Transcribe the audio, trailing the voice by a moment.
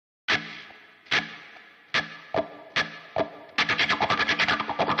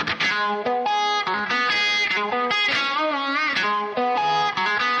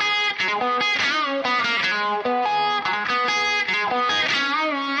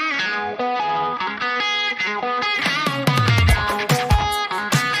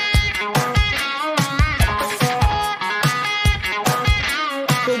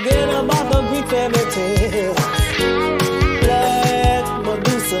Forget about the Greek fairy tale. Black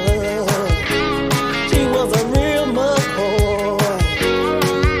Medusa, she was a real McCoy.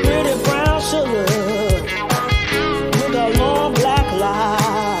 Pretty brown sugar, with her long black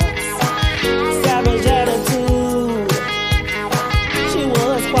locks. Savage attitude, she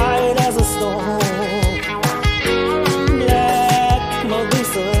was quiet as a storm. Black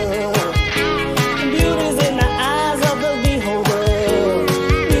Medusa, beauty's in the eyes of the beholder.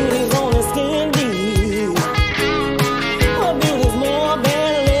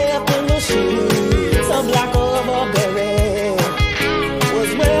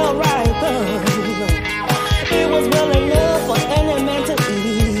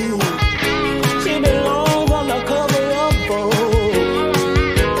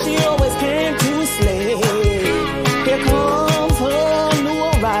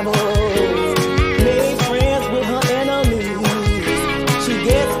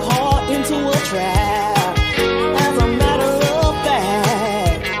 As a matter of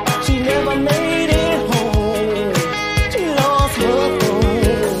fact, she never made it home. She lost her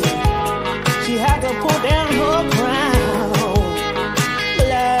phone. She had to put down her crown.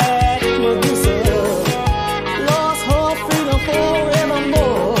 Black Medusa lost her freedom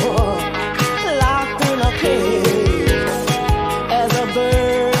forevermore, locked in a cage. As a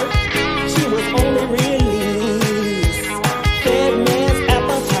bird, she was only released, fed man's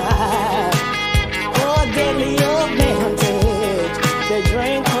appetite. Deadly advantage. They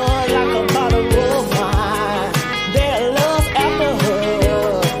drank her like a bottle